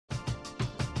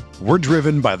We're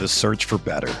driven by the search for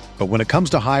better. But when it comes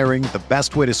to hiring, the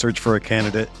best way to search for a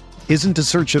candidate isn't to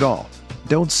search at all.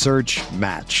 Don't search,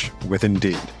 match with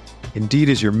Indeed. Indeed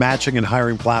is your matching and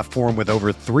hiring platform with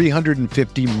over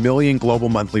 350 million global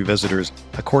monthly visitors,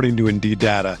 according to Indeed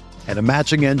data, and a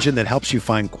matching engine that helps you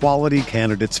find quality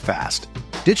candidates fast.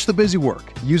 Ditch the busy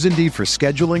work. Use Indeed for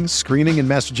scheduling, screening, and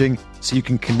messaging so you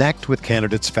can connect with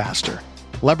candidates faster.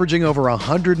 Leveraging over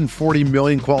 140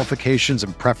 million qualifications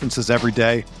and preferences every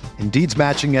day, Indeed's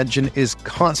matching engine is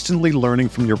constantly learning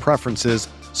from your preferences,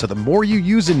 so the more you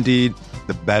use Indeed,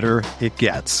 the better it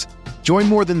gets. Join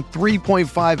more than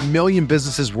 3.5 million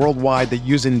businesses worldwide that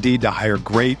use Indeed to hire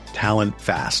great talent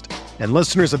fast. And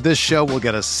listeners of this show will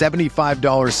get a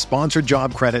 $75 sponsored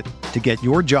job credit to get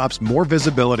your jobs more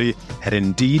visibility at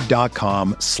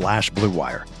Indeed.com/Blue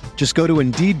Wire. Just go to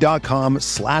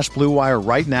Indeed.com/Blue Wire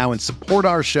right now and support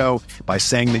our show by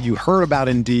saying that you heard about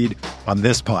Indeed on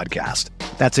this podcast.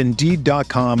 That's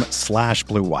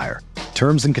Indeed.com/Blue Wire.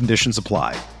 Terms and conditions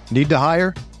apply. Need to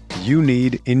hire? You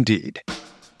need Indeed.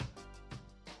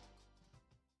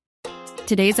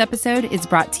 Today's episode is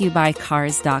brought to you by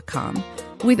Cars.com.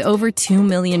 With over 2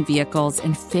 million vehicles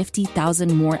and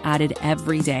 50,000 more added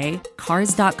every day,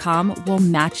 Cars.com will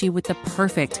match you with the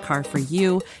perfect car for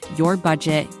you, your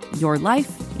budget, your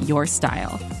life, your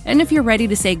style. And if you're ready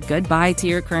to say goodbye to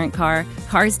your current car,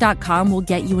 Cars.com will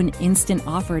get you an instant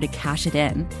offer to cash it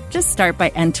in. Just start by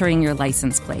entering your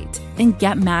license plate and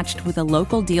get matched with a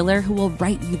local dealer who will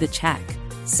write you the check.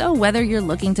 So whether you're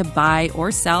looking to buy or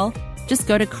sell, just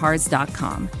go to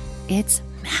Cars.com. It's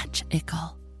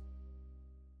magical.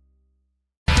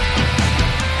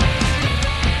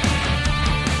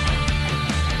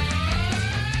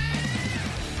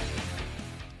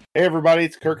 Hey everybody,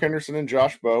 it's Kirk Henderson and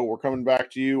Josh Bowe. We're coming back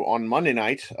to you on Monday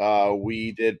night.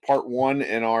 We did part one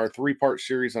in our three-part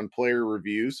series on player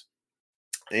reviews,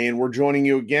 and we're joining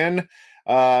you again.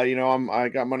 I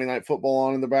got Monday Night Football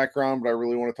on in the background, but I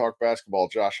really want to talk basketball.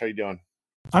 Josh, how you doing?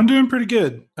 I'm doing pretty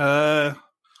good.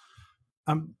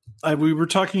 We were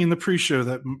talking in the pre-show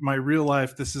that my real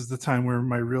life, this is the time where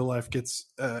my real life gets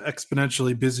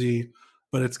exponentially busy,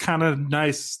 but it's kind of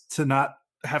nice to not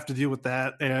have to deal with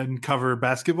that and cover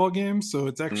basketball games. So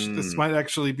it's actually this might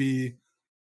actually be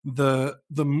a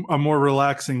more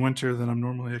relaxing winter than I'm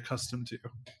normally accustomed to.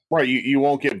 Right, you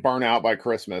won't get burnt out by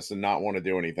Christmas and not want to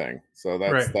do anything. So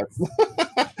that's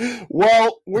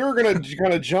Well, we're gonna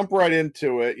kind of jump right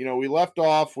into it.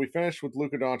 We finished with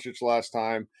Luka Doncic last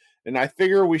time, and I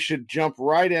figure we should jump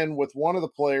right in with one of the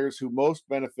players who most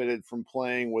benefited from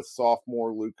playing with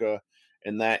sophomore Luka.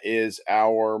 And that is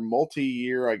our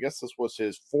multi-year, I guess this was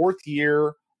his fourth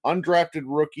year, undrafted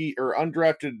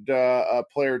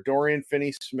player, Dorian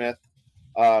Finney-Smith,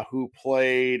 who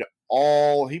played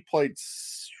in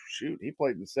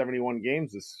 71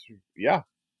 games is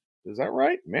that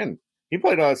right? Man, he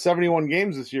played 71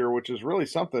 games this year, which is really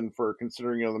something for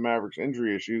considering, the Mavericks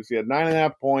injury issues. He had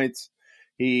 9.5 points.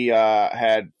 He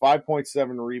had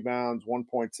 5.7 rebounds,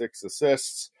 1.6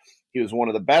 assists. He was one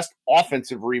of the best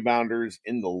offensive rebounders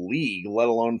in the league, let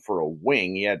alone for a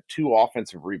wing. He had 2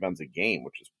 offensive rebounds a game,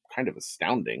 which is kind of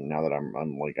astounding now that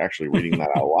I'm like actually reading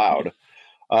that out loud.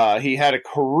 He had a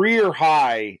career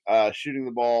high shooting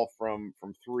the ball from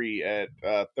three at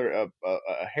a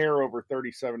hair over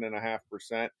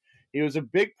 37.5%. He was a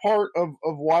big part of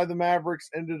why the Mavericks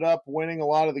ended up winning a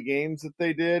lot of the games that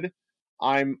they did.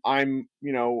 I'm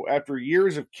after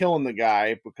years of killing the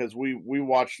guy, because we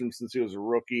watched him since he was a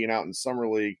rookie and out in summer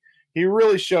league, he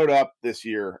really showed up this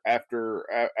year after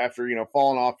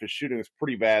falling off. His shooting was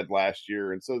pretty bad last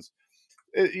year, and so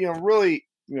it's really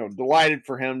delighted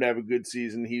for him to have a good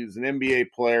season. He was an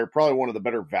NBA player, probably one of the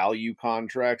better value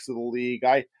contracts of the league.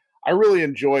 I really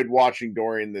enjoyed watching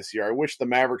Dorian this year. I wish the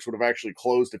Mavericks would have actually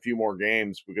closed a few more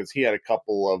games, because he had a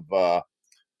couple of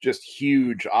just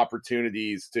huge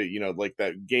opportunities to, like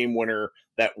that game winner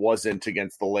that wasn't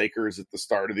against the Lakers at the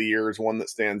start of the year is one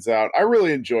that stands out. I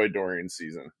really enjoyed Dorian's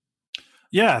season.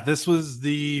 Yeah, this was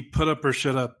the put up or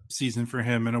shut up season for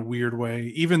him in a weird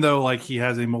way, even though he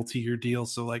has a multi-year deal.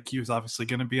 So he was obviously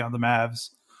going to be on the Mavs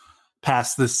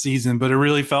past this season, but it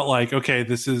really felt like, okay,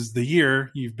 this is the year.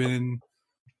 You've been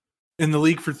in the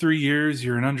league for 3 years.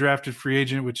 You're an undrafted free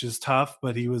agent, which is tough,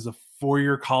 but he was a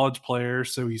 4-year college player.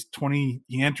 So he's 20.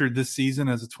 He entered this season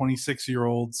as a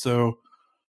 26-year-old. So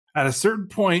at a certain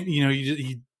point,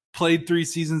 he played 3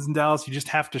 seasons in Dallas. You just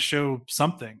have to show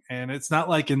something. And it's not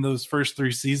like in those first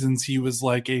 3 seasons, he was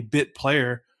like a bit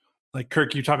player. Like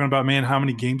Kirk, you're talking about, man, how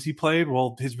many games he played?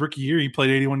 Well, his rookie year, he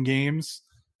played 81 games.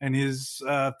 And his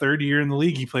third year in the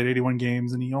league, he played 81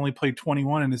 games. And he only played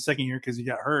 21 in his second year because he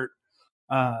got hurt.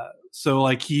 So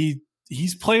he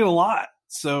he's played a lot.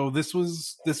 So this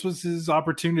was his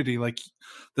opportunity. Like,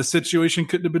 the situation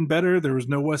couldn't have been better. There was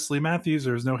no Wesley Matthews.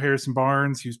 There was no Harrison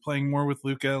Barnes. He was playing more with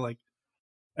Luka. Like,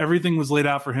 everything was laid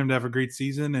out for him to have a great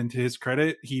season. And to his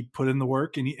credit, he put in the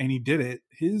work and he did it.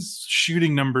 His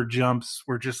shooting number jumps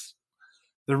were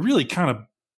they're really kind of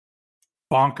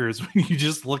bonkers when you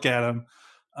just look at him.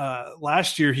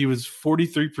 Last year, he was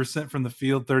 43% from the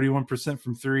field, 31%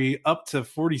 from three, up to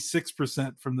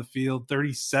 46% from the field,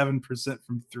 37%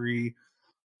 from three.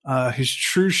 His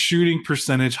true shooting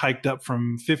percentage hiked up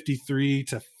from 53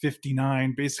 to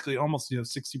 59, basically almost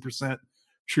 60%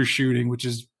 true shooting, which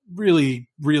is really,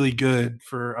 really good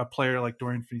for a player like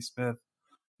Dorian Finney-Smith,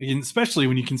 and especially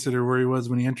when you consider where he was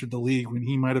when he entered the league, when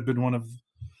he might have been one of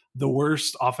the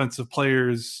worst offensive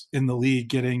players in the league,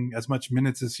 getting as much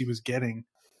minutes as he was getting.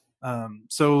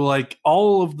 So like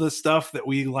all of the stuff that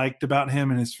we liked about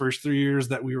him in his first 3 years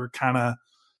that we were kind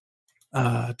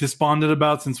of despondent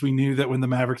about, since we knew that when the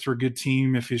Mavericks were a good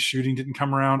team, if his shooting didn't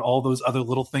come around, all those other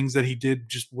little things that he did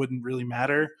just wouldn't really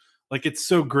matter. Like, it's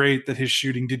so great that his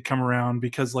shooting did come around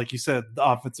because, like you said, the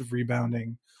offensive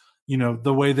rebounding,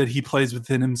 the way that he plays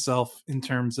within himself in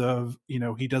terms of,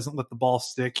 he doesn't let the ball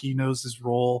stick. He knows his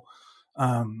role.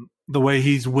 The way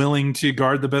he's willing to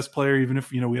guard the best player, even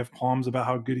if, we have qualms about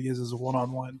how good he is as a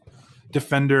one-on-one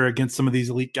defender against some of these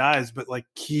elite guys, but like,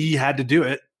 he had to do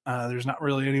it. There's not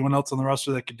really anyone else on the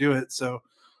roster that could do it. So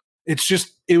it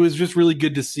was just really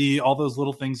good to see all those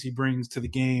little things he brings to the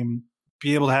game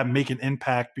be able to make an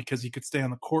impact, because he could stay on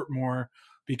the court more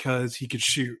because he could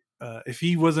shoot. If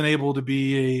he wasn't able to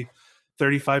be a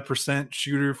 35%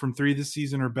 shooter from three this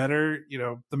season or better,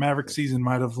 the Maverick season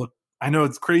might have looked, I know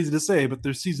it's crazy to say, but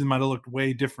their season might have looked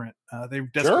way different. They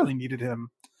desperately needed him.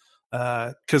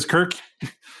 Because Kirk,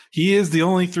 he is the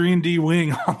only 3-and-D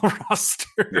wing on the roster.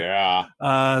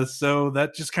 Yeah. So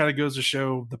that just kind of goes to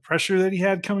show the pressure that he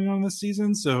had coming on this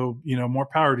season. So, more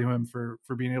power to him for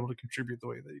being able to contribute the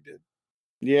way that he did.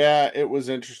 Yeah, it was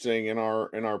interesting in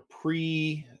our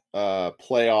pre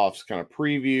playoffs kind of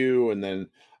preview, and then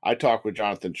I talked with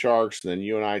Jonathan Sharks, and then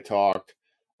you and I talked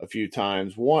a few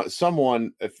times.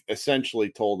 Someone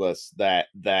essentially told us that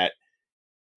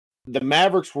the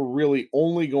Mavericks were really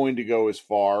only going to go as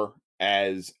far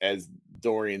as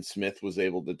Dorian Smith was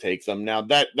able to take them. Now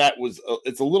that was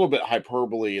it's a little bit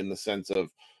hyperbole in the sense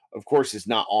of course it's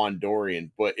not on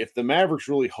Dorian, but if the Mavericks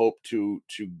really hope to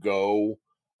go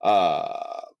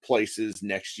places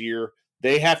next year,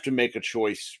 they have to make a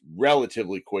choice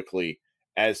relatively quickly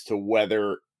as to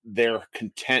whether they're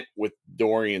content with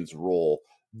Dorian's role.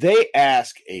 They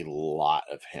ask a lot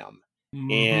of him,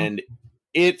 and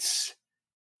it's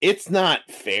not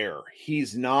fair.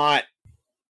 He's not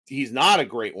a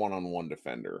great one-on-one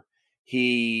defender.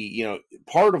 He,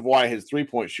 part of why his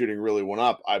 3-point shooting really went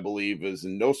up, I believe, is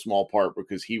in no small part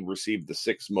because he received the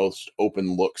 6th most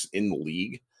open looks in the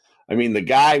league. I mean, the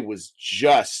guy was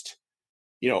just,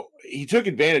 he took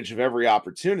advantage of every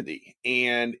opportunity,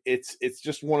 and it's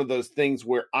just one of those things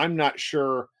where I'm not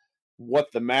sure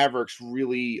what the Mavericks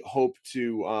really hope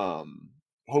to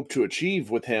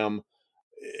achieve with him,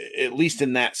 at least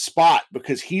in that spot,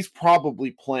 because he's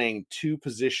probably playing 2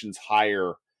 positions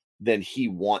higher than he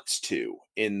wants to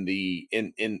than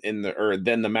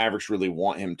the Mavericks really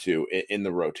want him to in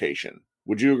the rotation.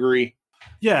 Would you agree?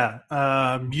 Yeah,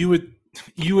 you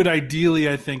would ideally,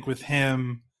 I think, with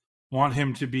him, want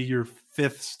him to be your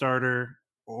 5th starter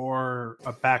or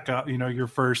a backup, your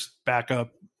first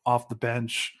backup off the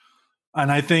bench. And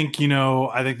I think,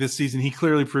 this season he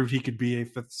clearly proved he could be a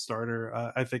 5th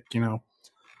starter. I think,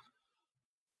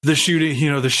 the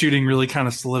shooting really kind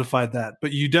of solidified that.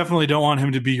 But you definitely don't want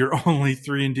him to be your only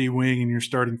 3-and-D wing and your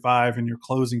starting 5 and your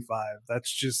closing 5.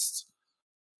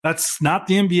 That's not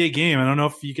the NBA game. I don't know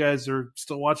if you guys are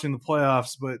still watching the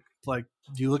playoffs, but like,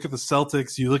 you look at the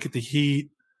Celtics, you look at the Heat,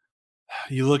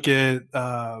 you look at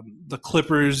the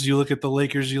Clippers, you look at the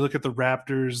Lakers, you look at the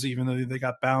Raptors, even though they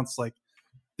got bounced. Like,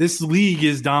 this league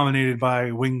is dominated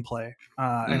by wing play,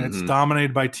 and it's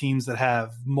dominated by teams that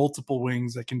have multiple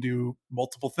wings that can do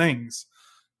multiple things.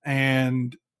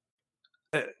 And,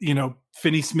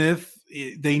 Finney-Smith,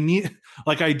 they need,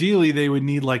 like, ideally they would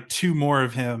need like 2 more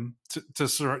of him to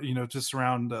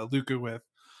surround Luka with.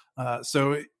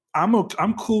 So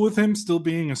I'm cool with him still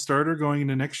being a starter going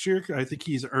into next year. I think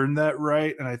he's earned that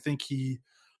right, and I think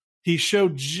he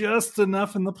showed just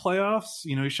enough in the playoffs.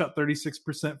 He shot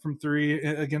 36% from 3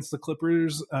 against the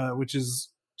Clippers, which is,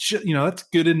 that's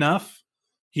good enough.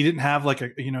 He didn't have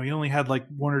he only had like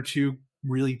 1 or 2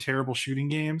 really terrible shooting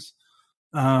games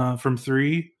from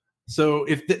 3. So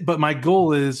but my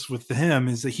goal is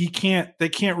that they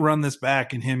can't run this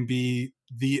back and him be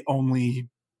the only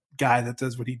guy that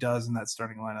does what he does in that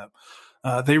starting lineup.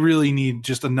 They really need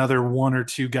just another one or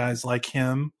two guys like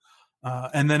him.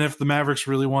 And then if the Mavericks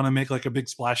really want to make like a big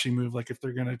splashy move, like if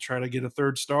they're going to try to get a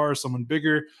third star or someone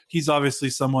bigger, he's obviously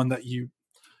someone that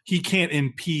he can't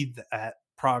impede that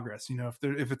progress.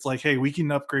 If it's like, hey, we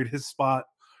can upgrade his spot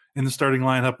in the starting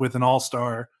lineup with an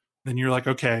all-star, then you're like,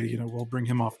 okay, we'll bring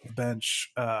him off the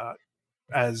bench.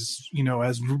 As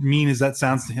mean as that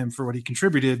sounds to him for what he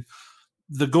contributed,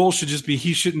 the goal should just be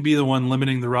he shouldn't be the one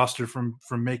limiting the roster from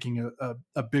making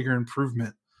a bigger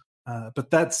improvement.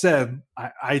 But that said,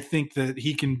 I think that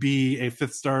he can be a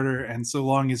fifth starter, and so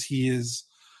long as he is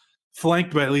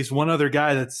flanked by at least one other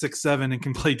guy that's 6'7" and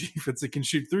can play defense and can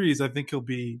shoot threes, I think he'll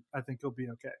be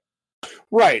okay.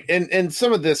 Right, and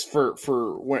some of this for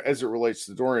as it relates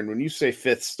to Dorian, when you say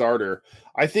fifth starter,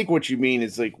 I think what you mean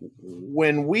is like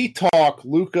when we talk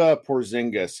Luka,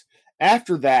 Porzingis.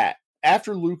 After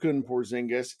Luka and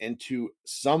Porzingis, and to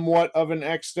somewhat of an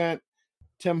extent,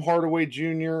 Tim Hardaway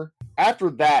Jr. After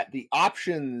that, the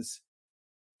options,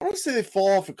 I don't say they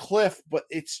fall off a cliff, but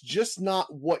it's just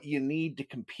not what you need to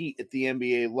compete at the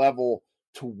NBA level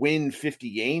to win 50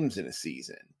 games in a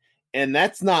season. And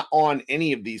that's not on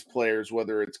any of these players,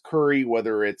 whether it's Curry,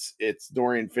 whether it's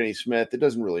Dorian Finney-Smith, it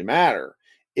doesn't really matter.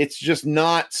 It's just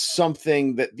not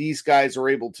something that these guys are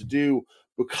able to do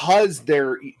because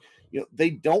they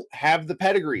don't have the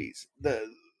pedigrees.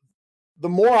 The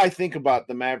more I think about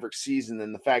the Mavericks season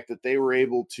and the fact that they were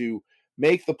able to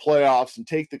make the playoffs and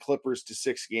take the Clippers to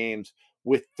 6 games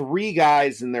with 3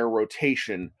 guys in their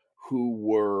rotation who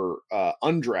were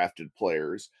undrafted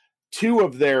players, 2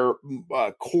 of their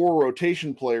core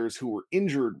rotation players who were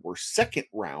injured were second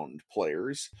round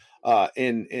players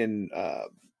in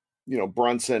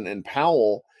Brunson and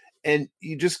Powell. And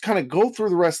you just kind of go through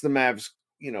the rest of the Mavs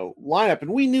lineup,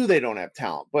 and we knew they don't have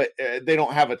talent, but they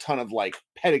don't have a ton of like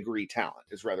pedigree talent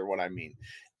is rather what I mean.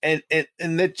 And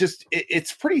that just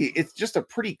it's just a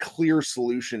pretty clear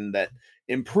solution that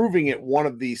improving at one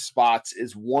of these spots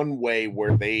is one way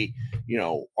where they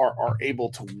are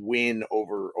able to win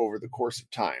over the course of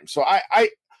time. So I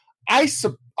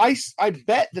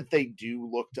bet that they do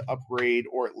look to upgrade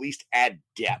or at least add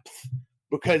depth,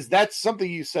 because that's something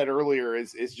you said earlier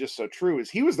is just so true. Is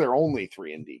he was their only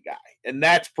 3-and-D guy, and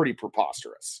that's pretty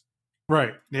preposterous.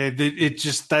 Right.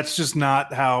 That's just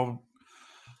not how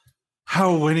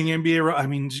winning NBA. I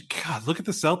mean, God, look at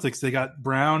the Celtics. They got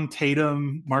Brown,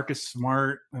 Tatum, Marcus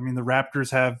Smart. I mean, the Raptors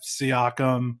have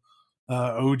Siakam,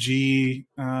 OG,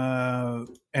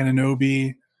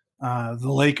 Anunoby. The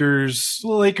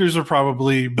Lakers are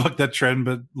probably buck that trend,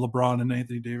 but LeBron and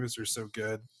Anthony Davis are so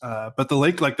good. But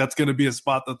that's going to be a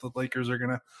spot that the Lakers are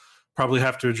going to probably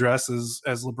have to address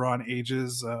as LeBron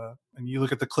ages. And you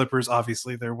look at the Clippers,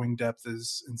 obviously their wing depth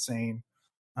is insane.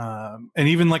 And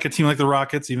even like a team like the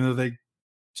Rockets, even though they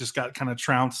just got kind of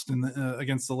trounced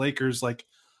against the Lakers, like,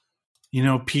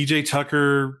 PJ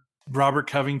Tucker, Robert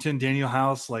Covington, Daniel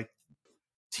House, like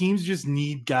teams just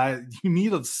need guys. You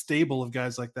need a stable of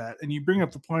guys like that. And you bring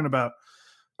up the point about,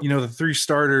 the 3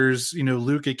 starters,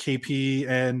 Luka, KP,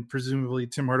 and presumably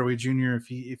Tim Hardaway Jr. if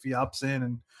he opts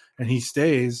in and he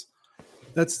stays.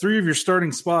 That's 3 of your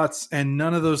starting spots, and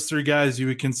none of those 3 guys you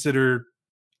would consider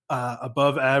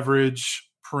above average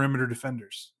perimeter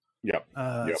defenders. Yep.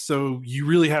 So you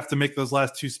really have to make those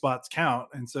last 2 spots count.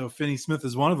 And so Finney-Smith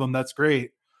is one of them. That's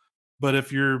great. But if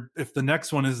the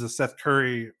next one is a Seth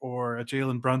Curry or a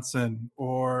Jalen Brunson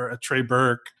or a Trey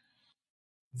Burke,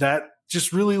 that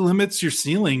just really limits your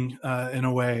ceiling in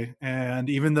a way. And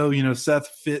even though, Seth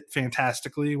fit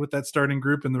fantastically with that starting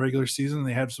group in the regular season,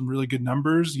 they had some really good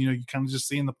numbers, you kind of just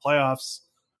see in the playoffs,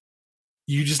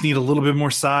 you just need a little bit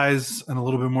more size and a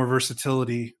little bit more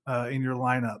versatility in your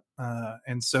lineup.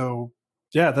 And so,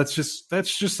 yeah, that's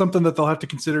just something that they'll have to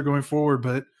consider going forward.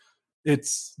 But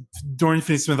it's Dorian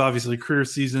Finney-Smith, obviously career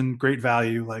season, great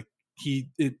value. Like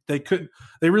they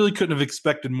really couldn't have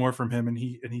expected more from him, and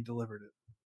he delivered it.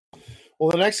 Well,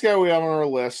 the next guy we have on our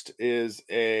list is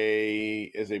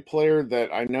a player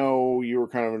that I know you were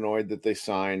kind of annoyed that they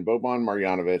signed, Boban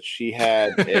Marjanovic. He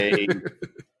had a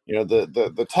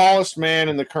the tallest man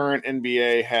in the current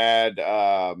NBA had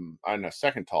I don't know,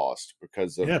 second tallest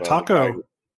because of Taco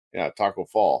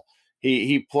Fall.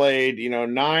 He played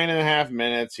 9.5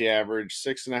 minutes. He averaged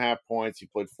 6.5 points. He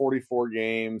played 44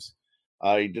 games.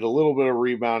 He did a little bit of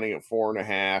rebounding at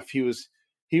 4.5.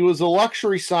 He was a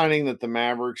luxury signing that the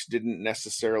Mavericks didn't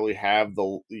necessarily have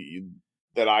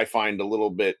that I find a little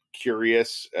bit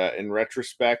curious in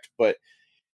retrospect, but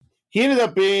he ended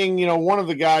up being, one of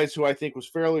the guys who I think was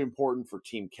fairly important for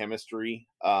team chemistry.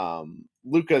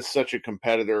 Luka is such a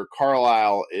competitor.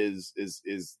 Carlisle is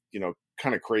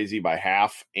kind of crazy by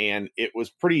half, and it was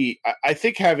pretty. I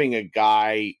think having a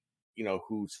guy,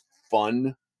 who's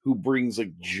fun, who brings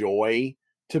like joy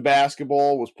to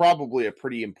basketball was probably a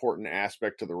pretty important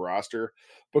aspect to the roster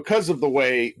because of the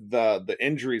way the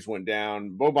injuries went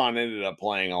down. Boban ended up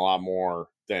playing a lot more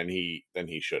than he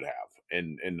should have,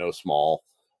 in no small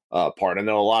part. I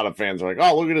know a lot of fans are like,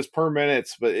 "Oh, look at his per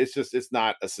minutes," but it's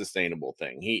not a sustainable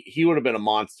thing. He would have been a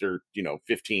monster,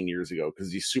 15 years ago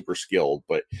because he's super skilled,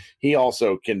 but he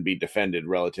also can be defended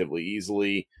relatively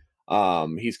easily.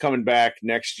 He's coming back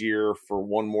next year for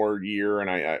one more year, and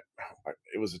I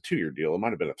it was a 2-year deal. It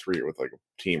might have been a 3-year with like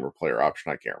a team or player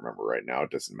option. I can't remember right now.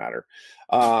 It doesn't matter.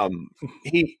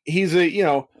 He's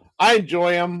I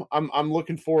enjoy him. I'm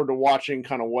looking forward to watching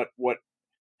kind of what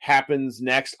happens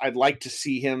next. I'd like to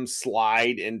see him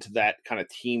slide into that kind of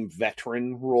team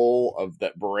veteran role of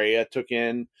that Barea took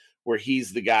in, where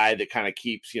he's the guy that kind of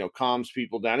keeps, calms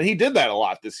people down. And he did that a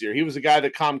lot this year. He was the guy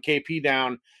that calmed KP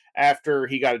down after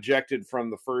he got ejected from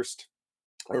the first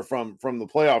or from the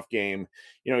playoff game.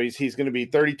 He's going to be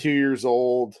 32 years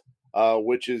old,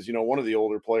 which is, one of the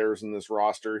older players in this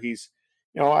roster. He's,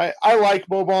 I like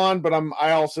Boban, but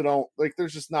I also don't like,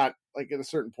 there's just not like at a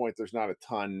certain point, there's not a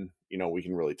ton, we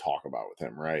can really talk about with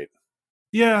him. Right.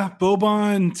 Yeah.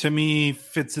 Boban to me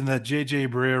fits in that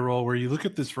JJ Barea role where you look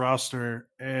at this roster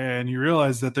and you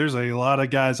realize that there's a lot of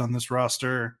guys on this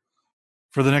roster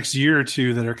for the next year or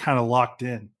two that are kind of locked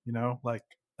in,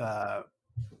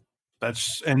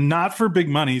 that's and not for big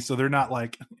money. So they're not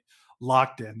like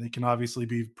locked in. They can obviously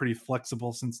be pretty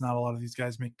flexible since not a lot of these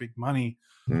guys make big money,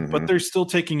 but they're still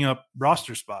taking up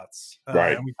roster spots.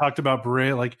 Right. And we talked about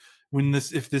Barea, like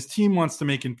if this team wants to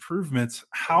make improvements,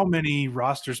 how many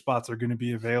roster spots are going to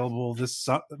be available this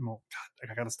summer? Oh, God,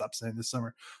 I got to stop saying this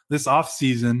summer, this off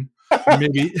season,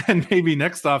 and maybe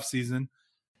next off season,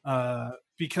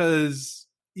 because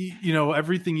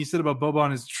everything you said about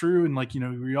Boban is true, and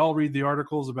we all read the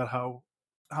articles about how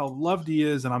loved he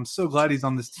is, and I'm so glad he's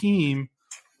on this team.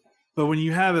 But when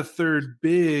you have a third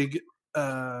big,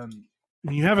 the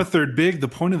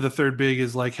point of the third big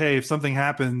is like, hey, if something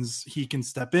happens, he can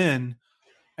step in.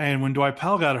 And when Dwight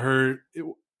Powell got hurt,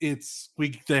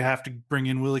 they have to bring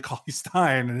in Willie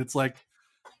Cauley-Stein, and it's like,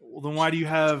 well, then why do you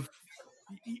have,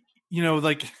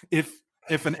 like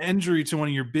if an injury to one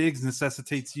of your bigs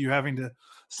necessitates you having to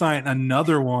sign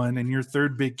another one and your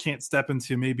third big can't step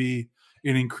into maybe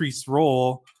an increased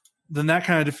role, then that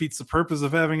kind of defeats the purpose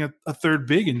of having a third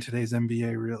big in today's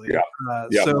NBA, really.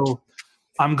 Yeah. So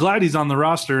I'm glad he's on the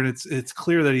roster, and it's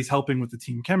clear that he's helping with the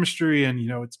team chemistry, and,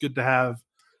 it's good to have,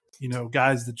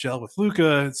 guys that gel with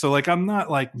Luka. So like, I'm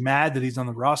not like mad that he's on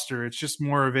the roster. It's just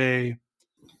more of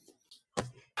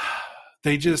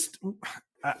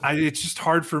it's just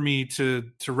hard for me to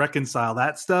reconcile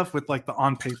that stuff with like the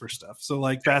on paper stuff. So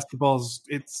like basketball's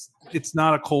it's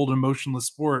not a cold and emotionless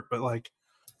sport, but like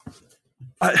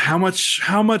how much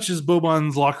is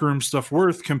Boban's locker room stuff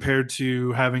worth compared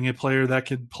to having a player that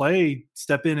could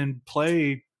step in and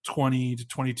play 20 to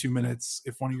 22 minutes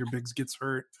if one of your bigs gets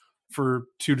hurt for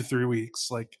 2 to 3 weeks?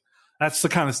 Like, that's the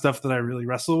kind of stuff that I really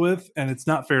wrestle with, and it's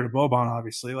not fair to Boban,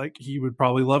 obviously. Like, he would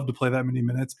probably love to play that many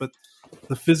minutes, but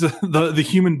the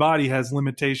human body has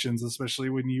limitations, especially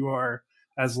when you are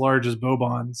as large as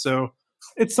Boban. So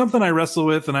it's something I wrestle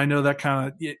with, and I know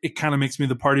that it kind of makes me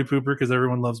the party pooper because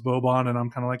everyone loves Boban, and I'm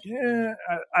kind of like, yeah,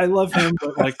 I love him,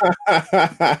 but like,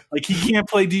 like he can't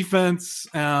play defense,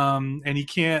 and he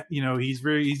can't, he's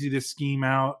very easy to scheme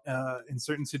out in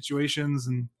certain situations.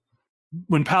 And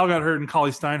when Powell got hurt and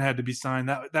Cauley-Stein had to be signed,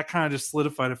 that kind of just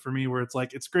solidified it for me, where it's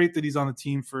like, it's great that he's on the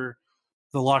team for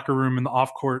the locker room and the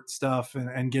off-court stuff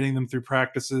and getting them through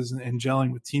practices and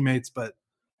gelling with teammates. But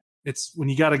it's when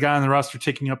you got a guy on the roster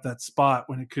taking up that spot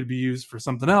when it could be used for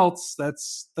something else,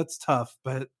 that's tough.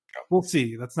 But we'll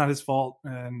see. That's not his fault.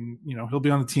 And, he'll be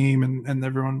on the team and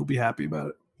everyone will be happy about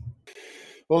it.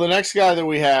 Well, the next guy that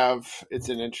we have,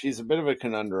 he's a bit of a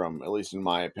conundrum, at least in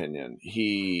my opinion.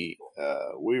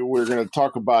 We're going to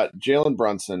talk about Jalen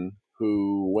Brunson,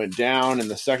 who went down in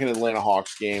the second Atlanta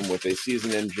Hawks game with a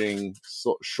season-ending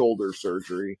shoulder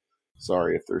surgery.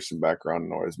 Sorry if there's some background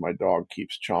noise. My dog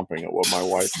keeps chomping at what my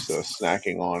wife's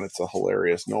snacking on. It's a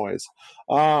hilarious noise.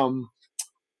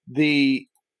 The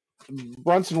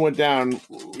Brunson went down,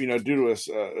 due to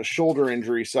a shoulder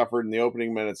injury suffered in the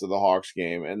opening minutes of the Hawks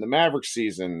game, and the Mavericks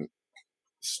season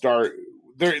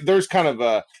there's kind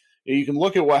of you can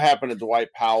look at what happened to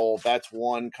Dwight Powell. That's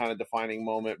one kind of defining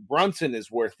moment. Brunson is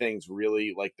where things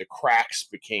really, like, the cracks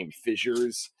became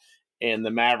fissures, and the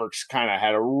Mavericks kind of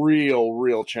had a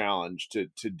real challenge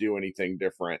to do anything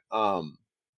different.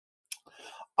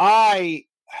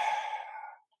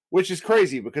 which is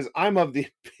crazy because I'm of the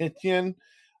opinion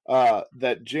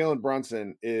that Jalen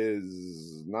Brunson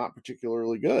is not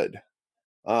particularly good.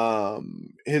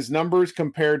 His numbers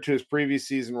compared to his previous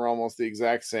season were almost the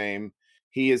exact same.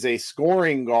 He is a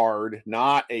scoring guard,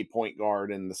 not a point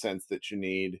guard in the sense that you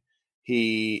need.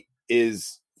 He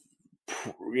is,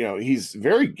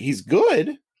 he's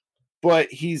good, but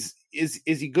is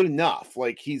he good enough?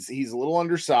 Like he's a little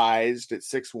undersized at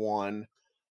 6'1".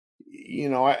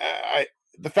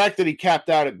 The fact that he capped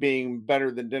out at being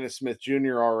better than Dennis Smith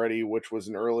Jr. already, which was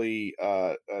an early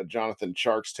Jonathan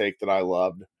Sharks take that I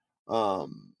loved.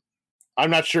 I'm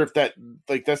not sure if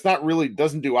that's not really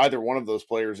doesn't do either one of those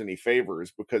players any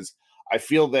favors, because I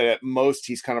feel that at most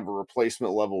he's kind of a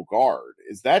replacement level guard.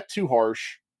 Is that too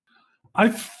harsh? I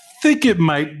think it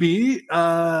might be,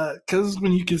 because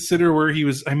when you consider where he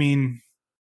was,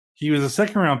 he was a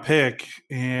second round pick,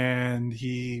 and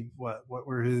a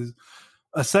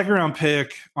second round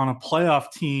pick on a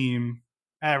playoff team,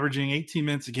 averaging 18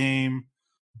 minutes a game,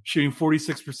 shooting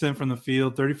 46% from the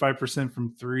field, 35%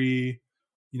 from three,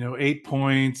 8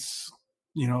 points,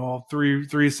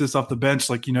 three assists off the bench.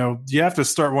 You have to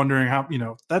start wondering how,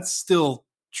 that's still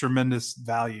tremendous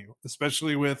value,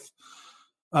 especially with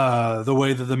the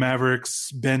way that the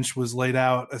Mavericks bench was laid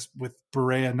out, with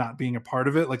Barea not being a part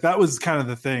of it. Like that was kind of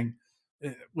the thing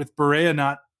with Barea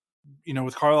not,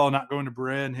 with Carlisle not going to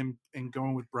Barea and him and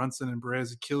going with Brunson and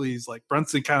Barea's Achilles. Like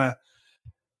Brunson kind of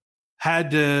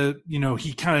had to,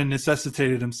 he kind of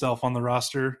necessitated himself on the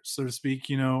roster, so to speak,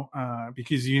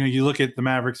 because, you look at the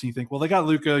Mavericks and you think, well, they got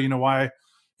Luka, why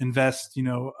invest,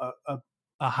 a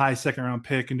high second round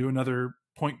pick into another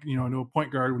point, into a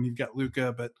point guard when you've got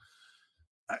Luka. But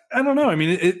I don't know. I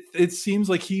mean, it seems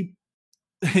like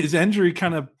his injury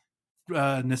kind of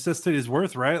necessitated his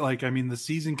worth, right? Like, the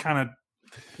season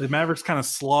the Mavericks kind of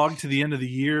slogged to the end of the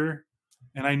year.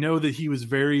 And I know that he was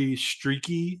very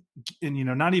streaky, and,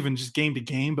 not even just game to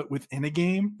game, but within a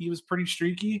game, he was pretty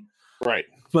streaky. Right.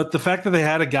 But the fact that they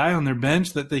had a guy on their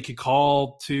bench that they could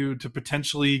call to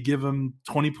potentially give him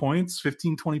 20 points,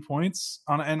 15, 20 points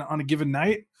on a given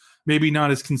night, maybe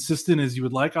not as consistent as you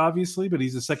would like, obviously, but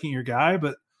he's a second-year guy.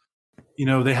 But,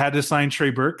 they had to sign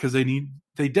Trey Burke because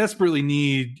they desperately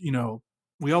need,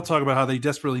 we all talk about how they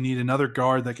desperately need another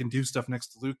guard that can do stuff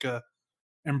next to Luka.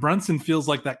 And Brunson feels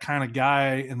like that kind of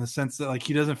guy in the sense that, like,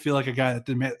 he doesn't feel like a guy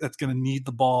that's going to need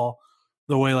the ball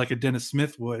the way like a Dennis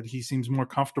Smith would. He seems more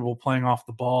comfortable playing off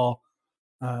the ball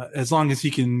as long as he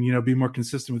can, be more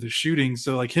consistent with his shooting.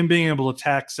 So like him being able to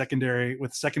attack secondary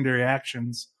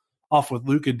actions off what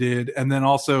Luka did. And then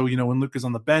also, when Luka's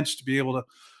on the bench, to be able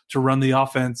to run the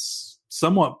offense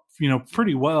somewhat,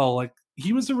 pretty well. Like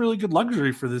he was a really good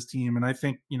luxury for this team. And I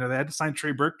think, they had to sign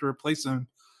Trey Burke to replace him.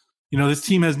 This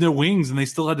team has no wings, and they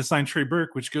still had to sign Trey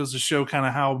Burke, which goes to show kind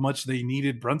of how much they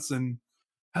needed Brunson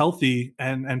healthy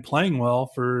and playing well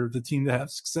for the team to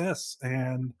have success.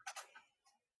 And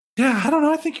yeah, I don't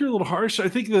know. I think you're a little harsh. I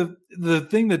think the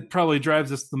thing that probably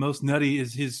drives us the most nutty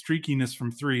is his streakiness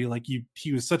from three. Like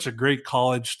he was such a great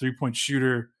college 3-point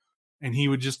shooter, and he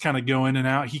would just kind of go in and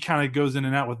out. He kind of goes in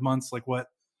and out with months. Like what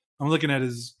I'm looking at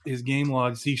his game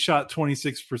logs. He shot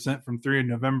 26% from three in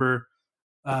November.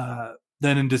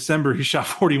 Then in December, he shot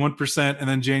 41%, and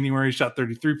then January, he shot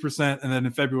 33%, and then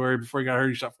in February, before he got hurt,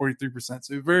 he shot 43%.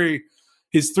 So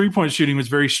his 3-point shooting was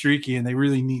very streaky, and they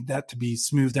really need that to be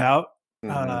smoothed out.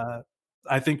 Mm-hmm.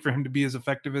 I think for him to be as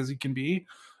effective as he can be.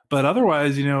 But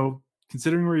otherwise,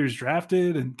 considering where he was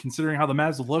drafted and considering how the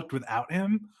Mavs looked without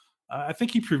him, I think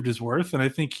he proved his worth, and I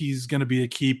think he's going to be a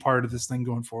key part of this thing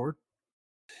going forward.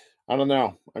 I don't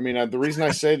know. The reason I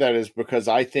say that is because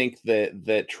I think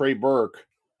that Trey Burke,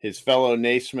 his fellow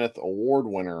Naismith Award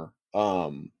winner,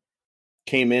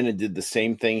 came in and did the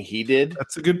same thing he did.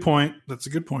 That's a good point.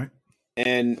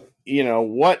 And,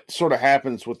 what sort of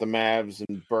happens with the Mavs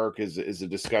and Burke is a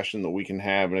discussion that we can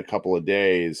have in a couple of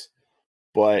days.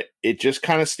 But it just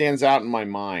kind of stands out in my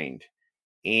mind.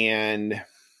 And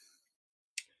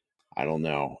I don't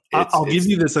know. I'll give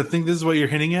you this. I think this is what you're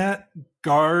hinting at.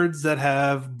 Guards that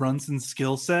have Brunson's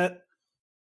skill set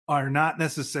are not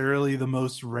necessarily the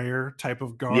most rare type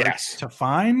of guard to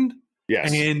find.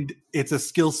 Yes. And it's a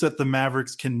skill set the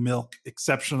Mavericks can milk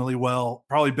exceptionally well,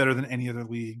 probably better than any other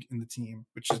league in the team,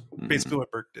 which is basically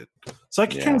what Burke did. So I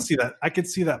can kind of see that. I could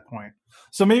see that point.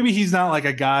 So maybe he's not like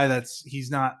a guy he's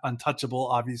not untouchable,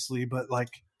 obviously, but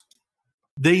like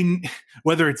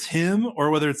whether it's him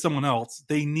or whether it's someone else,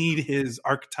 they need his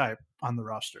archetype on the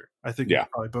roster. I think we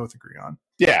probably both agree on.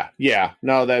 Yeah.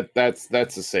 No, that's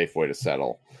a safe way to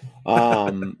settle.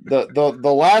 The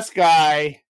last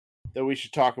guy that we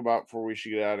should talk about before we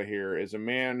should get out of here is a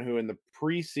man who in the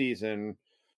preseason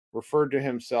referred to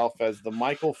himself as the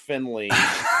Michael Finley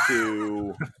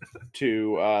to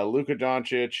Luka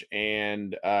Doncic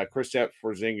and Kristaps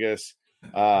Porzingis,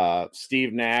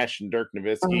 Steve Nash and Dirk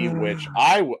Nowitzki, which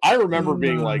I remember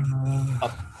being like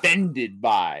offended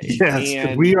by. Yes,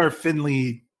 and we are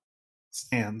Finley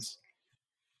stands.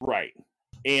 Right.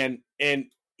 And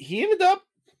he ended up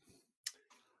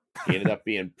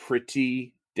being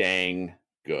pretty dang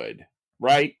good,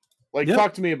 right? Like, Yep.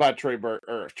 Talk to me about Trey Burke.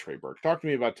 Talk to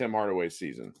me about Tim Hardaway's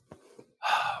season.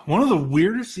 One of the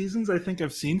weirdest seasons I think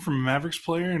I've seen from a Mavericks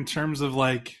player in terms of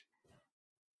like,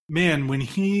 man, when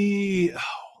he,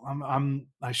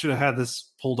 I should have had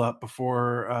this pulled up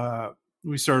before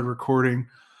we started recording.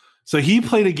 So he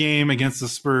played a game against the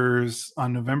Spurs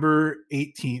on November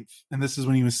 18th, and this is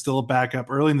when he was still a backup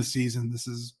early in the season. This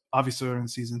is obviously early in the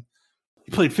season.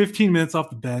 He played 15 minutes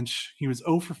off the bench. He was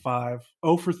 0 for 5,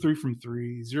 0 for 3 from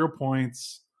 3, 0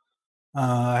 points.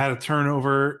 Had a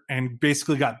turnover and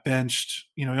basically got benched.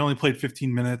 You know, he only played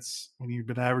 15 minutes when he'd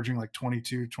been averaging like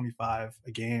 22, 25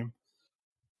 a game.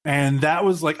 And that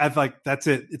was like, I thought, that's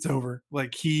it. It's over.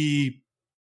 Like he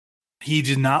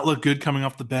did not look good coming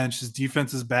off the bench. His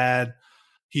defense is bad.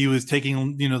 He was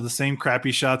taking, the same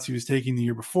crappy shots he was taking the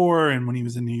year before and when he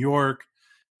was in New York.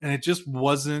 And it just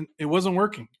wasn't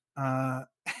working.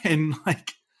 And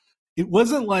like, it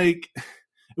wasn't like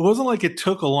it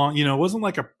took a long, it wasn't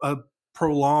like a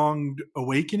prolonged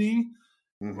awakening.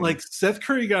 Mm-hmm. Like Seth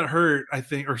Curry got hurt, I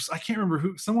think, or I can't remember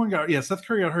who. Seth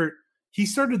Curry got hurt. He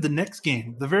started the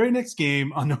very next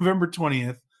game on November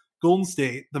 20th, Golden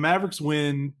State. The Mavericks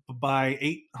win by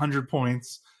 800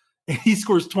 points, and he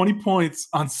scores 20 points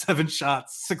on 7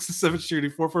 shots, 6 to 7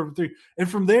 shooting, 4 from 3, and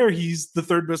from there he's the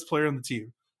third best player on the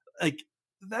team. Like,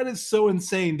 that is so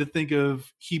insane to think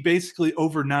of. He basically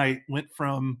overnight went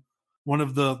from one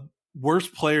of the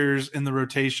worst players in the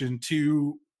rotation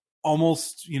to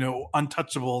almost,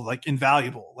 untouchable, like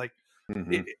invaluable, like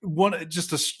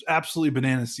just a absolutely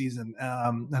banana season.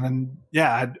 And then,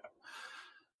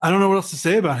 I don't know what else to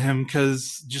say about him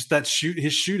because just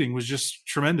his shooting was just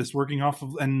tremendous, working off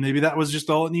of, and maybe that was just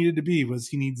all it needed to be. Was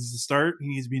he needs to start? He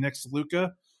needs to be next to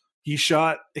Luka. He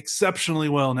shot exceptionally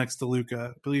well next to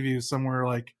Luka. I believe he was somewhere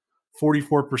like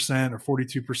 44% or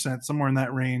 42%, somewhere in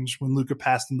that range when Luka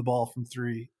passed him the ball from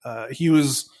 3. He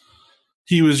was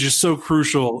just so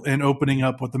crucial in opening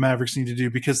up what the Mavericks need to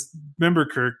do. Because remember,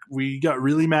 Kirk, we got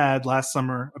really mad last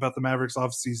summer about the Mavericks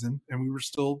offseason, and we were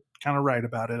still kind of right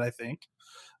about it, I think.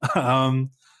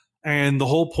 And the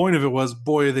whole point of it was,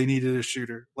 boy, they needed a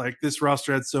shooter. Like, this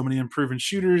roster had so many unproven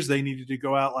shooters. They needed to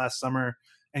go out last summer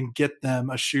and get them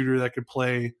a shooter that could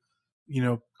play,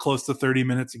 close to 30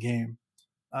 minutes a game.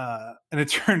 And it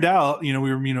turned out,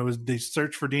 they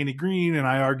searched for Danny Green, and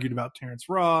I argued about Terrence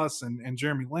Ross and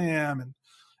Jeremy Lamb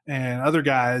and other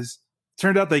guys.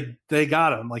 Turned out they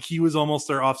got him. Like, he was almost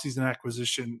their offseason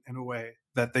acquisition in a way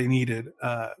that they needed.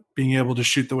 Being able to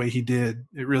shoot the way he did,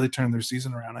 it really turned their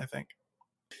season around, I think.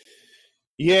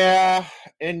 Yeah,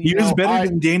 and he was better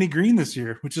than Danny Green this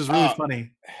year, which is really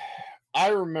funny. I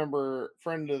remember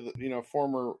former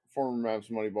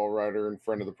Mavs Moneyball writer and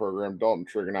friend of the program, Dalton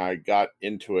Trigg, and I got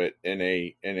into it in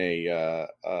a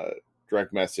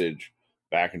direct message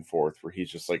back and forth where he's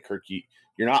just like, Kirk,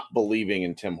 you're not believing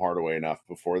in Tim Hardaway enough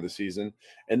before the season.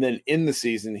 And then in the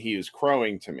season, he was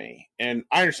crowing to me. And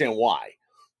I understand why.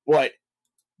 But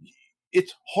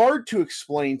it's hard to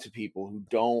explain to people who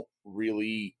don't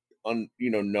really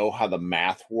know how the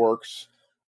math works.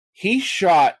 He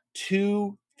shot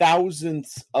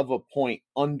 0.02 of a point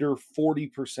under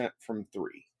 40% from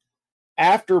 3.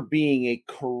 After being a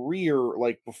career,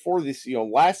 like before this,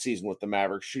 last season with the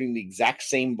Mavericks, shooting the exact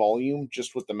same volume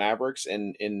just with the Mavericks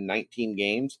in 19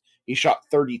 games, he shot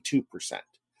 32%.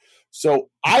 So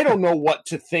I don't know what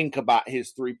to think about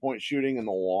his 3-point shooting in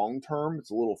the long term.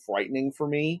 It's a little frightening for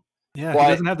me. Yeah, he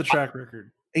doesn't have the track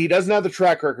record. He doesn't have the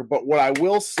track record, but what I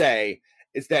will say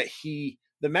is that the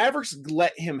Mavericks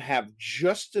let him have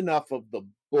just enough of the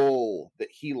bull that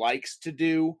he likes to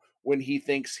do when he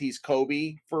thinks he's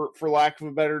Kobe, for lack of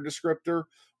a better descriptor,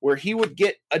 where he would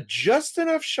get just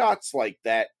enough shots like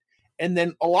that. And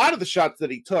then a lot of the shots that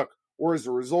he took were as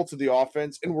a result of the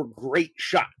offense and were great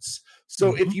shots.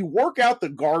 So if you work out the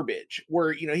garbage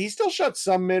where, he still shot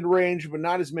some mid-range, but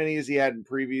not as many as he had in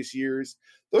previous years,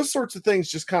 those sorts of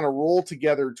things just kind of roll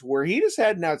together to where he just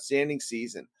had an outstanding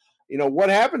season. What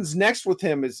happens next with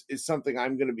him is something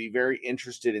I'm going to be very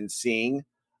interested in seeing.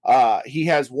 He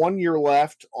has 1 year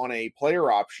left on a player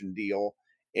option deal,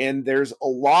 and there's a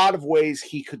lot of ways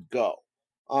he could go.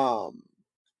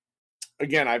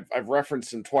 Again, I've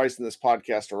referenced him twice in this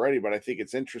podcast already, but I think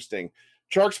it's interesting.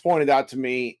 Sharks pointed out to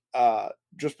me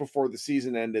just before the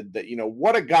season ended that,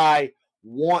 what a guy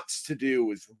wants to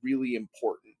do is really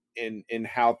important in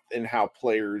how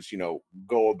players,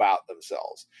 go about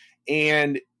themselves.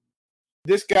 And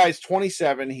this guy's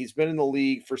 27. He's been in the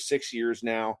league for 6 years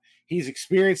now. He's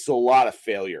experienced a lot of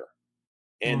failure.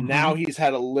 And now he's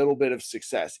had a little bit of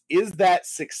success. Is that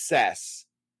success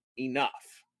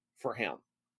enough for him?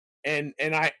 And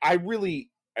I really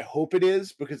hope it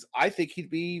is, because I think he'd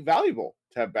be valuable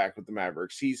to have back with the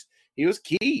Mavericks. He was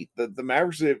key. The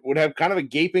Mavericks would have kind of a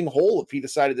gaping hole if he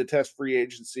decided to test free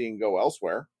agency and go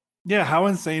elsewhere. Yeah, how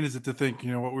insane is it to think,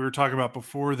 what we were talking about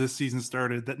before this season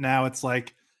started, that now it's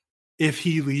like, if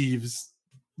he leaves,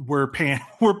 we're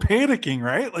panicking,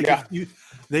 right? Like,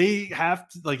 they have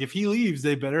to, like, if he leaves,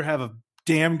 they better have a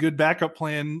damn good backup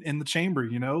plan in the chamber,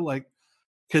 like,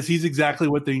 because he's exactly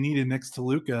what they needed next to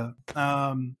Luka.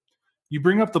 You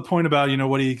bring up the point about,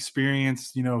 what he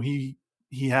experienced.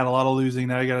 He had a lot of losing.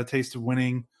 Now he got a taste of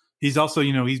winning. He's also,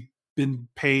 he's been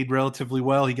paid relatively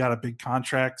well. He got a big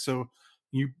contract. So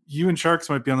you and Sharks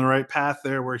might be on the right path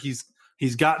there, where he's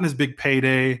gotten his big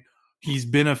payday. He's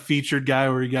been a featured guy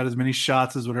where he got as many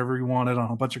shots as whatever he wanted on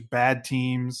a bunch of bad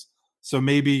teams. So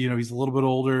maybe, he's a little bit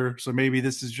older. So maybe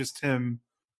this is just him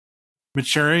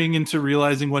maturing into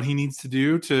realizing what he needs to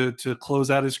do to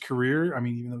close out his career. I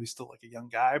mean, even though he's still like a young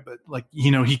guy, but like,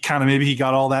 he kind of, maybe he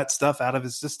got all that stuff out of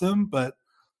his system. But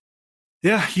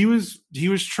yeah, he was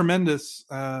tremendous.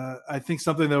 I think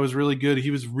something that was really good.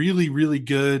 He was really, really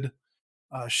good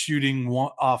shooting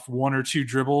off one or two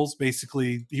dribbles.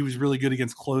 Basically, he was really good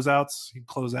against closeouts. He'd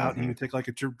close out and he would take like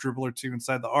a dribble or two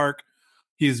inside the arc.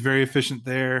 He is very efficient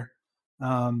there.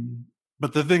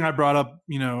 But the thing I brought up,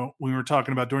 when we were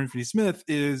talking about Dorian Finney-Smith,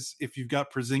 is if you've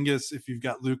got Porzingis, if you've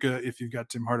got Luka, if you've got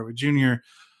Tim Hardaway Jr.,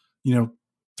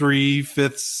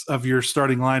 3/5 of your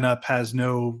starting lineup has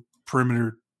no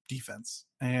perimeter defense.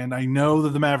 And I know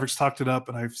that the Mavericks talked it up,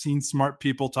 and I've seen smart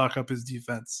people talk up his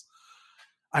defense.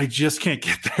 I just can't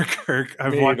get there, Kirk.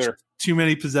 I've watched too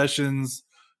many possessions.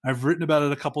 I've written about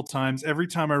it a couple times. Every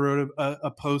time I wrote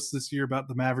a post this year about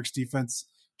the Mavericks defense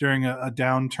during a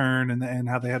downturn and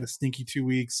how they had a stinky 2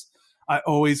 weeks, I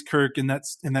always, Kirk, in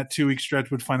that 2 week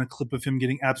stretch, would find a clip of him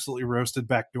getting absolutely roasted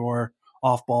backdoor,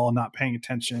 off ball, not paying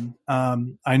attention.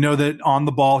 I know that on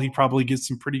the ball, he probably gets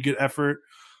some pretty good effort,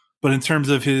 but in terms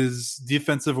of his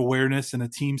defensive awareness in a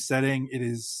team setting, it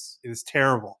is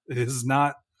terrible. It is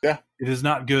not. Yeah, it is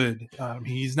not good.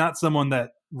 He's not someone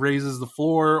that raises the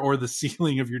floor or the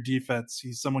ceiling of your defense.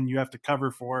 He's someone you have to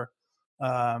cover for,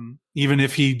 even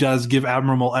if he does give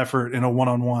admirable effort in a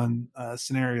one-on-one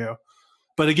scenario.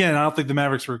 But again, I don't think the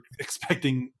Mavericks were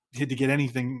expecting to get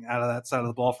anything out of that side of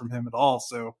the ball from him at all.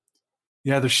 So,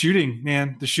 yeah, the shooting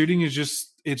is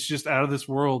just out of this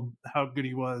world. How good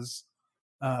he was,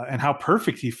 and how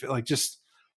perfect he fit. Like,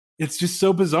 it's just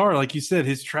so bizarre. Like you said,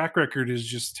 his track record is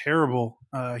just terrible.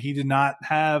 He did not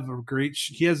have a great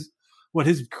he has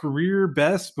his career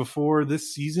best before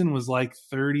this season was like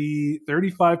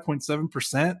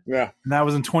 35.7%. Yeah. And that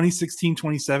was in 2016,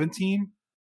 2017.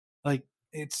 Like,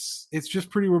 it's just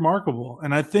pretty remarkable.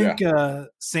 And I think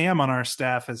Sam on our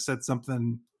staff has said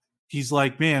something. He's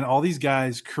like, man, all these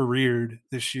guys careered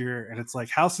this year. And it's like,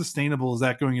 how sustainable is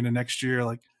that going into next year?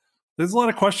 Like, there's a lot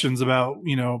of questions about,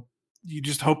 you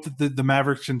just hope that the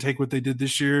Mavericks can take what they did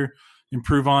this year,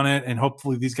 improve on it, and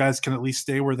hopefully these guys can at least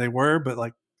stay where they were. But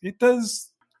like, it does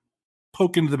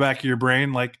poke into the back of your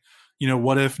brain, like,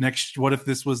 what if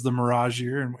this was the mirage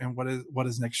year, and what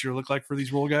does next year look like for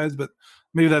these role guys? But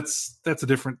maybe that's a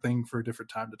different thing for a different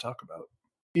time to talk about.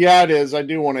 Yeah, it is. I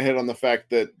do want to hit on the fact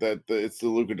that it's the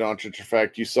Luka Doncic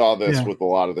effect. You saw this with a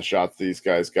lot of the shots these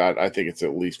guys got. I think it's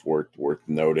at least worth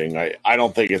noting. I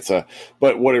don't think it's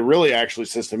but what it really actually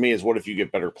says to me is, what if you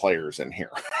get better players in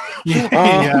here?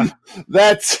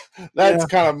 That's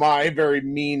kind of my very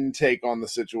mean take on the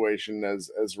situation,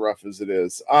 as rough as it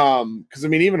is. Because I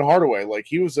mean, even Hardaway, like,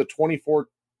 he was a 24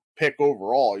 pick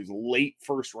overall. He's a late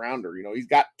first rounder. He's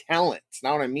got talent. It's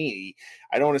not what I mean.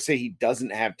 I don't want to say he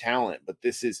doesn't have talent, but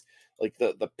this is like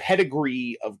the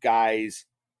pedigree of guys.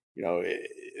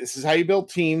 This is how you build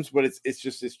teams, but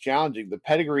it's challenging. The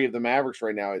pedigree of the Mavericks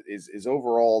right now is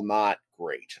overall not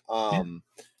great.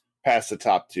 Past the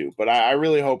top two, but I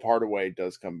really hope Hardaway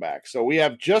does come back. So we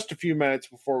have just a few minutes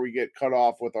before we get cut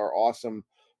off with our awesome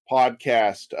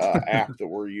podcast app that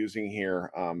we're using here.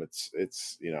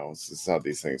 It's how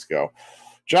these things go.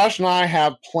 Josh and I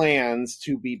have plans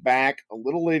to be back a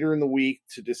little later in the week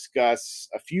to discuss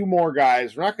a few more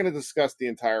guys. We're not going to discuss the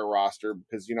entire roster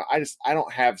because I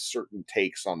don't have certain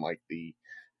takes on like the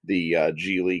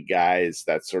G League guys,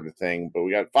 that sort of thing. But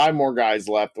we got 5 more guys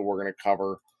left that we're going to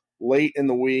cover late in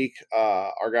the week,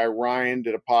 our guy Ryan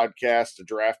did a podcast, a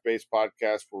draft-based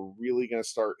podcast. We're really going to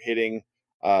start hitting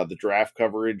the draft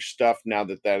coverage stuff now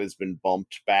that has been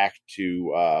bumped back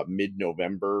to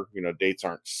mid-November. Dates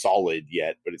aren't solid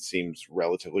yet, but it seems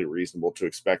relatively reasonable to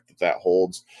expect that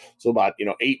holds. So about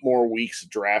 8 more weeks of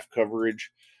draft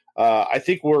coverage. I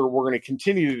think we're going to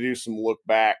continue to do some look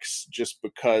backs just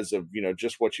because of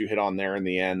just what you hit on there in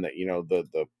the end, that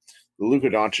the Luka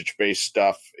Doncic based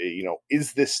stuff.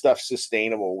 Is this stuff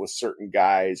sustainable with certain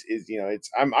guys?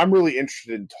 I'm really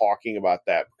interested in talking about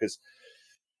that because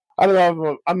I don't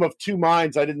know. I'm of two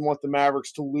minds. I didn't want the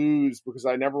Mavericks to lose because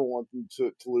I never want them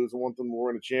to lose. I want them to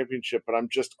win a championship, but I'm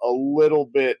just a little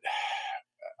bit.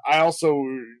 I also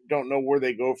don't know where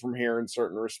they go from here in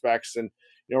certain respects, and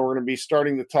we're going to be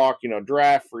starting to talk,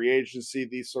 draft, free agency,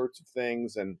 these sorts of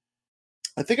things, and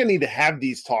I think I need to have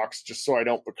these talks just so I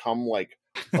don't become like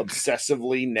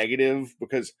obsessively negative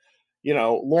because.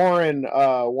 Lauren,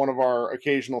 one of our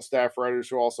occasional staff writers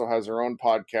who also has her own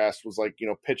podcast, was like,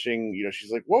 pitching,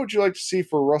 she's like, what would you like to see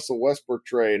for Russell Westbrook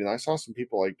trade? And I saw some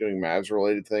people like doing Mavs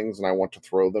related things and I want to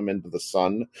throw them into the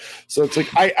sun. So it's like,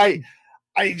 I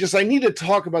need to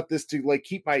talk about this to like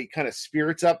keep my kind of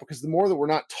spirits up, because the more that we're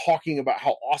not talking about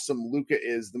how awesome Luka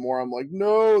is, the more I'm like,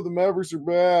 no, the Mavericks are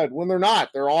bad, when they're not,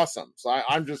 they're awesome. So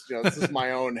I'm just, this is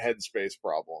my own headspace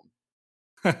problem.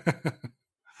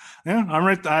 Yeah, I'm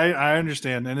right. I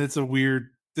understand. And this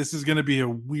is going to be a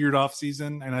weird off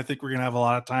season. And I think we're going to have a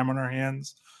lot of time on our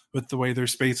hands with the way they're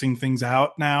spacing things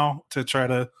out now to try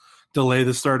to delay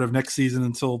the start of next season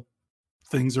until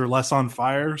things are less on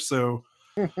fire. So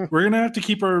we're going to have to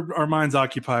keep our minds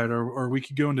occupied or we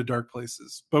could go into dark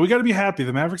places. But we got to be happy.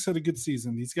 The Mavericks had a good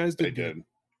season. These guys did.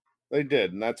 They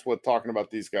did, and that's what talking about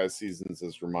these guys' seasons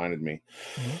has reminded me.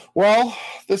 Mm-hmm. Well,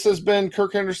 this has been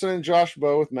Kirk Henderson and Josh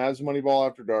Bowe with Mavs Moneyball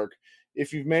After Dark.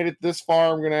 If you've made it this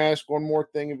far, I'm going to ask one more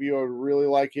thing of you. I would really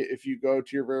like it if you go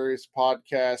to your various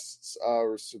podcasts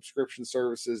or subscription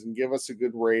services and give us a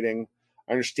good rating.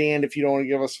 I understand if you don't want to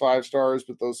give us 5 stars,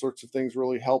 but those sorts of things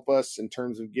really help us in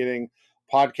terms of getting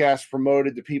podcasts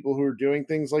promoted to people who are doing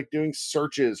things like doing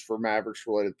searches for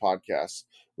Mavericks-related podcasts.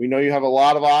 We know you have a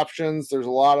lot of options. There's a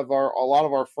lot of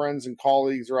our friends and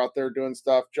colleagues are out there doing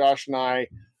stuff. Josh and I,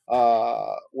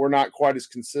 we're not quite as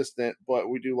consistent, but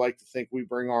we do like to think we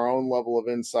bring our own level of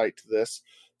insight to this.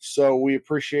 So we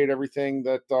appreciate everything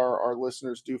that our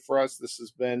listeners do for us. This has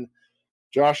been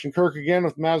Josh and Kirk again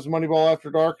with Mavs Moneyball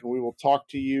After Dark, and we will talk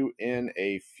to you in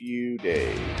a few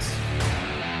days.